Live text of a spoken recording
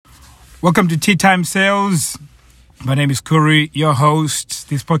Welcome to Tea Time Sales. My name is Kuri, your host.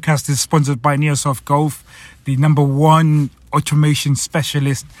 This podcast is sponsored by Neosoft Golf, the number one automation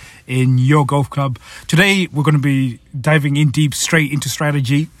specialist in your golf club. Today, we're going to be diving in deep straight into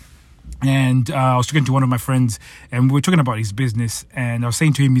strategy. And I was talking to one of my friends, and we were talking about his business. And I was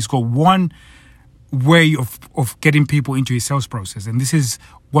saying to him, he's got one way of getting people into his sales process. And this is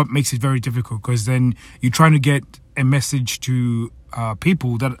what makes it very difficult, because then you're trying to get a message to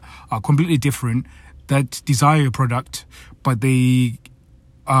people that are completely different, that desire your product, but they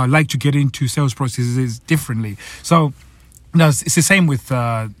like to get into sales processes differently. So now it's the same with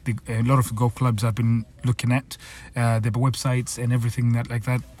a lot of golf clubs I've been looking at. Their websites and everything like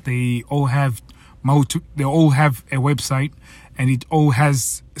that. They all have a website, and it all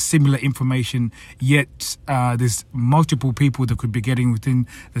has similar information, yet there's multiple people that could be getting within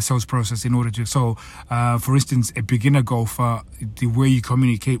the sales process in order to. So, for instance, a beginner golfer, the way you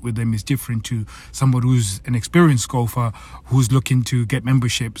communicate with them is different to somebody who's an experienced golfer who's looking to get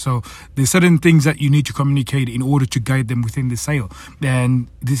membership. So there's certain things that you need to communicate in order to guide them within the sale. And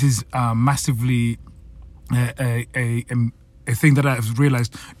this is massively a thing that I've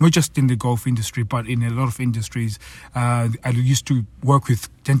realized, not just in the golf industry, but in a lot of industries. I used to work with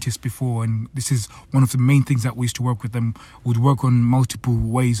dentists before, and this is one of the main things that we used to work with them. Would work on multiple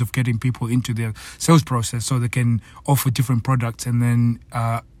ways of getting people into their sales process so they can offer different products, and then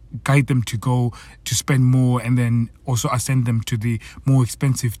guide them to go to spend more, and then also ascend them to the more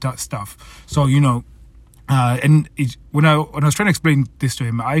expensive stuff. So, when I was trying to explain this to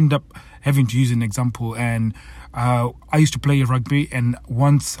him, I ended up having to use an example. And I used to play rugby, and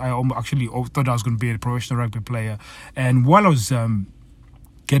once I actually thought I was going to be a professional rugby player. And while I was when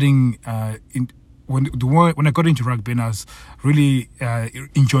I got into rugby and I was really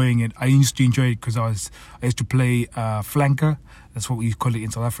enjoying it, I used to enjoy it because I used to play flanker. That's what we call it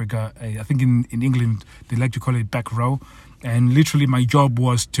in South Africa. I think in England they like to call it back row. And literally my job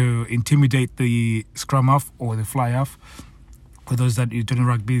was to intimidate the scrum half or the fly half. For those that you don't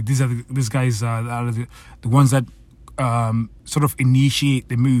rugby, these guys are the ones that sort of initiate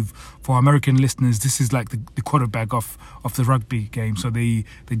the move. For American listeners, this is like the quarterback of the rugby game. So they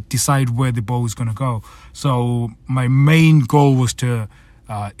decide where the ball is going to go. So my main goal was to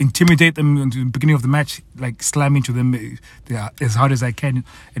intimidate them in the beginning of the match, like slam into them as hard as I can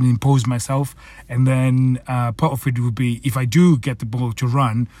and impose myself. And then part of it would be, if I do get the ball to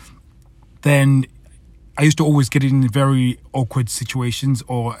run, then I used to always get in very awkward situations,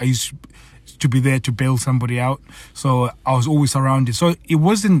 or I used to be there to bail somebody out. So I was always surrounded. So I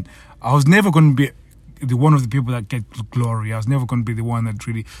was never going to be the one of the people that get glory. I was never going to be the one that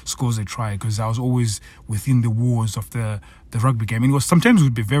really scores a try, because I was always within the walls of the rugby game. And sometimes it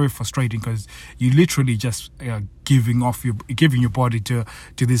would be very frustrating, because you literally just giving your body to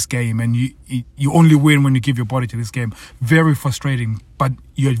this game, and you only win when you give your body to this game. Very frustrating, but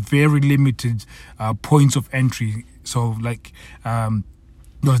you had very limited points of entry. So there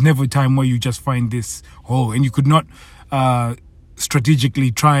was never a time where you just find this hole, and you could not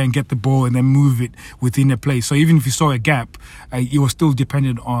strategically try and get the ball and then move it within a place. So even if you saw a gap, you were still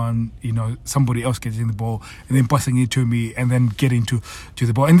dependent on somebody else getting the ball and then passing it to me and then getting to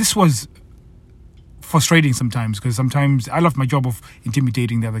the ball. And this was frustrating sometimes, because sometimes I loved my job of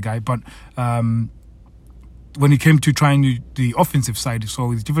intimidating the other guy, but when it came to trying the offensive side, so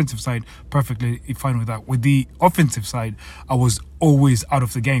with the defensive side, perfectly fine with that. With the offensive side, I was always out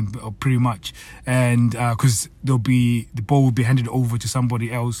of the game, pretty much. And because the ball would be handed over to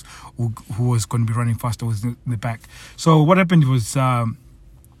somebody else who was going to be running faster, was in the back. So what happened was the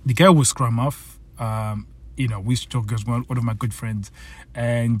guy was scrum half. We used to talk as one of my good friends,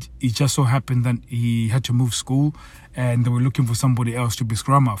 and it just so happened that he had to move school, and they were looking for somebody else to be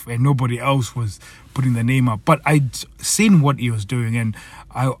scrum half, and nobody else was putting the name up. But I'd seen what he was doing, and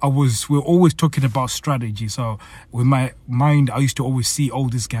we were always talking about strategy. So with my mind, I used to always see all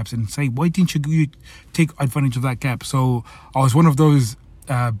these gaps and say, why didn't you take advantage of that gap? So I was one of those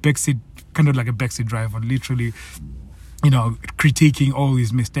backseat, kind of like a backseat driver, literally, critiquing all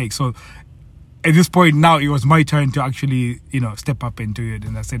his mistakes. So at this point now, it was my turn to actually, step up and do it.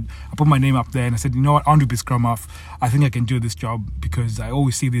 And I put my name up there, and I said, you know what, I want to be scrum half. I think I can do this job, because I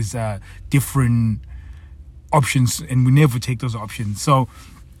always see these different options, and we never take those options. So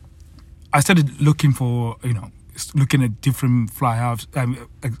I started looking at different fly halves, a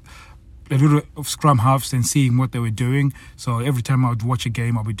little of scrum halves, and seeing what they were doing. So every time I would watch a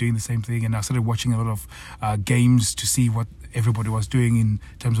game, I'll be doing the same thing. And I started watching a lot of games to see what everybody was doing in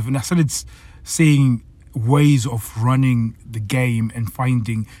terms of, and I started seeing ways of running the game and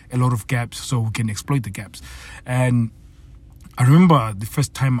finding a lot of gaps so we can exploit the gaps. And I remember the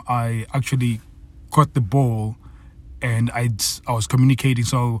first time I actually got the ball and I was communicating.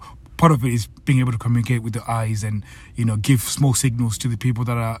 So part of it is being able to communicate with the eyes and, give small signals to the people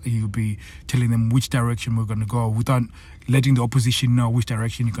that you'll be telling them which direction we're going to go without letting the opposition know which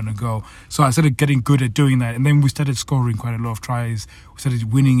direction you're going to go. So I started getting good at doing that. And then we started scoring quite a lot of tries. We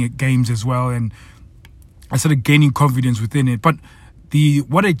started winning at games as well. And I started gaining confidence within it. But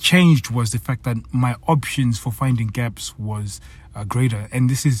what had changed was the fact that my options for finding gaps was greater. And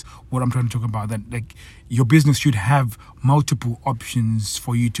this is what I'm trying to talk about, that like your business should have multiple options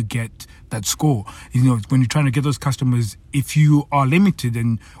for you to get that score. When you're trying to get those customers, if you are limited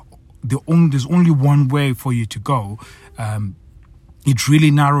and there's only one way for you to go, it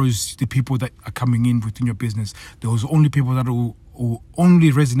really narrows the people that are coming in within your business. Those only people that will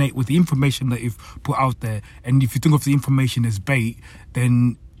only resonate with the information that you've put out there. And if you think of the information as bait,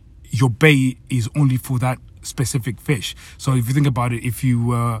 then your bait is only for that specific fish. So if you think about it, if you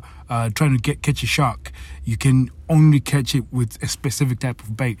were trying to catch a shark, you can only catch it with a specific type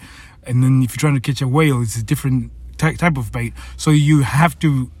of bait. And then if you're trying to catch a whale, it's a different type of bait. So you have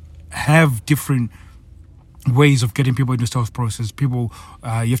to have different ways of getting people into the sales process. People,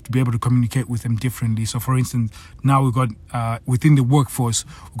 you have to be able to communicate with them differently. So for instance, now we've got within the workforce,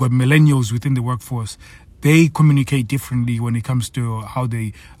 we've got millennials within the workforce. They communicate differently when it comes to how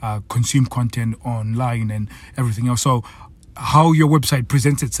they consume content online and everything else. So how your website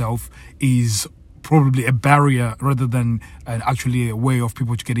presents itself is probably a barrier rather than actually a way of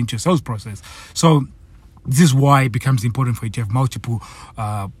people to get into your sales process. So this is why it becomes important for you to have multiple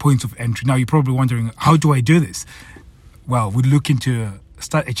points of entry. Now, you're probably wondering, how do I do this? Well, we're looking to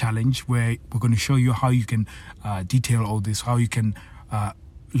start a challenge where we're going to show you how you can detail all this, how you can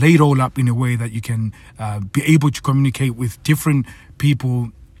lay it all up in a way that you can be able to communicate with different people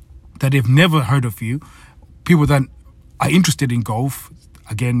that have never heard of you, people that are interested in golf.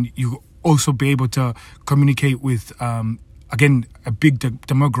 Again, you also be able to communicate with again, a big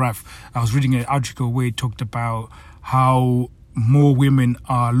demographic. I was reading an article where it talked about how more women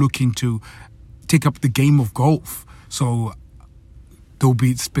are looking to take up the game of golf. So there'll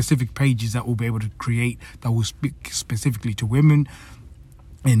be specific pages that we'll be able to create that will speak specifically to women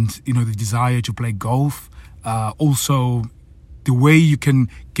and, the desire to play golf. Also, the way you can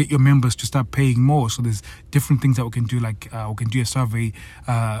get your members to start paying more. So there's different things that we can do, like we can do a survey,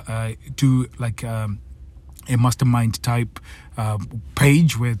 do like a mastermind type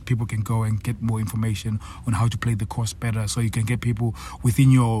page where people can go and get more information on how to play the course better. So you can get people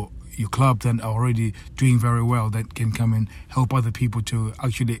within your club that are already doing very well that can come and help other people to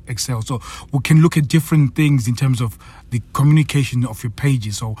actually excel. So we can look at different things in terms of the communication of your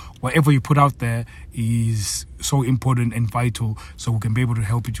pages. So whatever you put out there is so important and vital. So we can be able to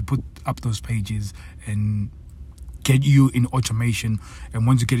help you to put up those pages and get you in automation. And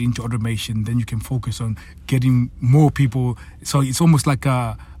once you get into automation, then you can focus on getting more people. So it's almost like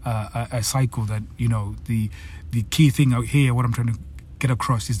a cycle that, the key thing out here, what I'm trying to get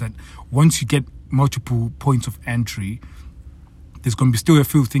across is that once you get multiple points of entry, there's going to be still a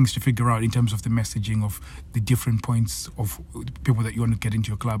few things to figure out in terms of the messaging of the different points of people that you want to get into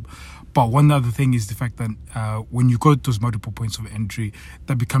your club. But one other thing is the fact that when you got those multiple points of entry,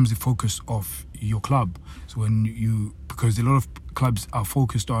 that becomes the focus of your club. So because a lot of clubs are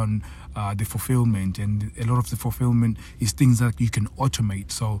focused on the fulfillment, and a lot of the fulfillment is things that you can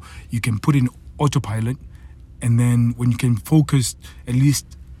automate. So you can put in autopilot, and then when you can focus at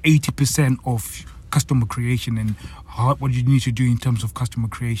least 80% of customer creation and what you need to do in terms of customer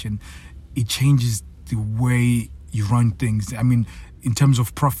creation, it changes the way you run things. I mean, in terms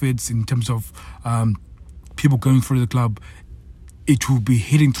of profits, in terms of people going through the club, it will be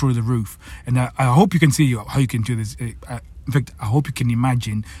hitting through the roof. And I hope you can see how you can do this. In fact, I hope you can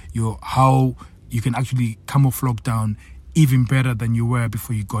imagine how you can actually come off lockdown even better than you were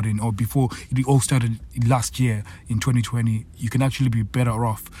before you got in, or before it all started last year in 2020. You can actually be better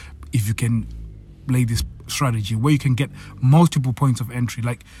off if you can lay this strategy where you can get multiple points of entry.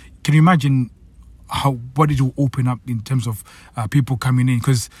 Like, can you imagine what it will open up in terms of people coming in?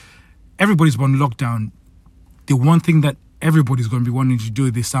 Because everybody's on lockdown. The one thing that everybody's going to be wanting to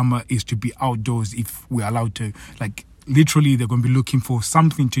do this summer is to be outdoors if we're allowed to. Like, literally, they're going to be looking for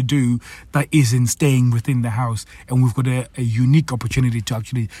something to do that isn't staying within the house. And we've got a unique opportunity to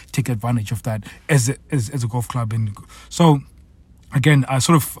actually take advantage of that as a golf club. And so, again, I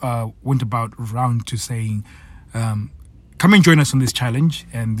sort of went about around to saying, come and join us on this challenge.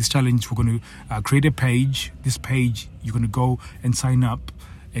 And this challenge, we're going to create a page. This page, you're going to go and sign up.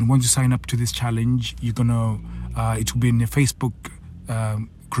 And once you sign up to this challenge, you're going to, it will be in a Facebook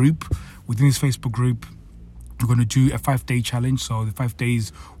group. Within this Facebook group, we're going to do a 5-day challenge. So the 5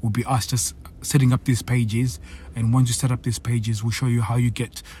 days will be us just setting up these pages. And once you set up these pages, we'll show you how you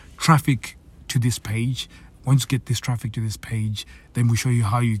get traffic to this page. Once you get this traffic to this page, then we'll show you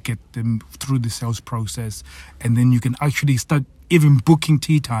how you get them through the sales process. And then you can actually start even booking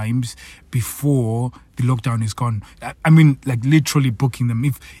tea times before the lockdown is gone. I mean, like literally booking them.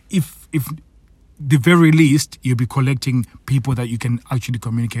 If the very least, you'll be collecting people that you can actually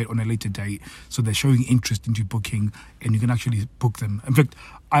communicate on a later date. So they're showing interest into booking and you can actually book them. In fact,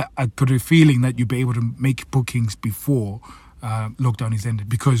 I got a feeling that you'll be able to make bookings before lockdown is ended,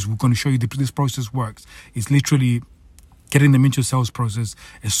 because we're going to show you this process works. It's literally getting them into a sales process,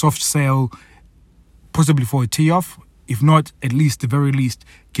 a soft sale, possibly for a tee off. If not, at least, the very least,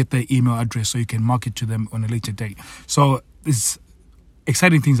 get their email address so you can market to them on a later date. So it's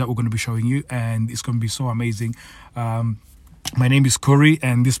exciting things that we're going to be showing you, and it's going to be so amazing. My name is Corey,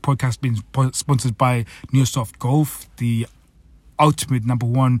 and this podcast has been sponsored by Neosoft Golf, the ultimate number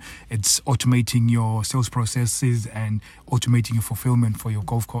one. It's automating your sales processes and automating your fulfillment for your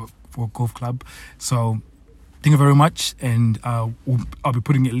golf club. So thank you very much, and I'll be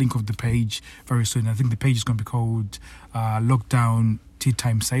putting a link of the page very soon. I think the page is going to be called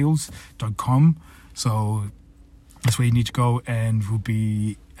lockdownteatimesales.com. So that's where you need to go, and we'll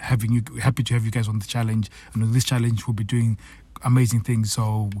be happy to have you guys on the challenge. And on this challenge, we'll be doing amazing things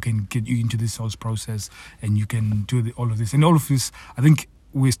so we can get you into this sales process and you can do all of this. And all of this, I think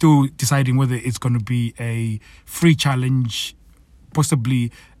we're still deciding whether it's going to be a free challenge,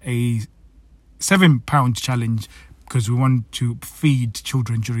 possibly a £7 challenge, because we want to feed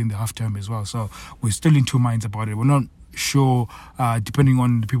children during the half term as well. So we're still in two minds about it. We're not sure, depending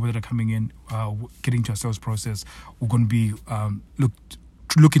on the people that are coming in, getting to our sales process, we're going to be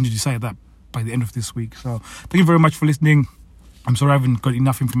looking to decide that by the end of this week. So thank you very much for listening. I'm sorry I haven't got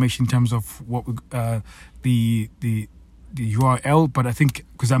enough information in terms of what the URL, but I think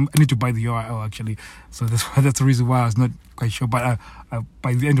because I need to buy the URL actually, so that's the reason why I was not quite sure. But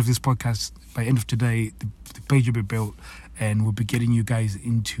by the end of this podcast, by the end of today, the page will be built, and we'll be getting you guys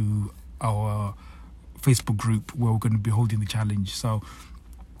into our Facebook group where we're going to be holding the challenge. So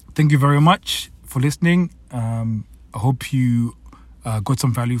thank you very much for listening. I hope you got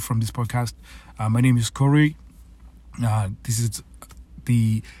some value from this podcast. My name is Corey. This is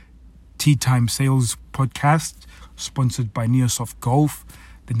the Tea Time Sales Podcast, sponsored by Neosoft Golf,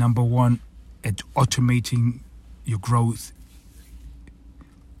 the number one at automating your growth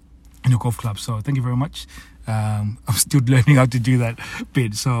in your golf club. So thank you very much. I'm still learning how to do that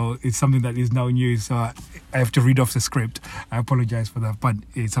bit, so it's something that is now new, so I have to read off the script. I apologize for that, but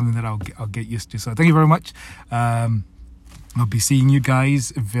it's something that I'll get used to. So thank you very much. I'll be seeing you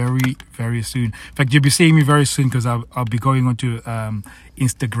guys very, very soon. In fact, you'll be seeing me very soon, because I'll be going onto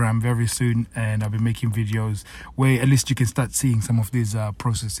Instagram very soon, and I'll be making videos where at least you can start seeing some of these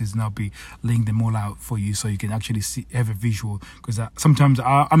processes, and I'll be laying them all out for you so you can actually have a visual, because sometimes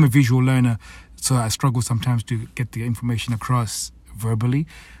I'm a visual learner, so I struggle sometimes to get the information across verbally.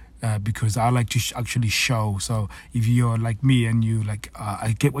 Because I like to actually show. So if you're like me and you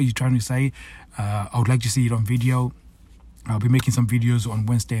I get what you're trying to say, I would like to see it on video. I'll be making some videos on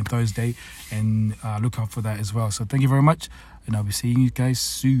Wednesday and Thursday, and look out for that as well. So thank you very much, and I'll be seeing you guys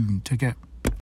soon. Take care.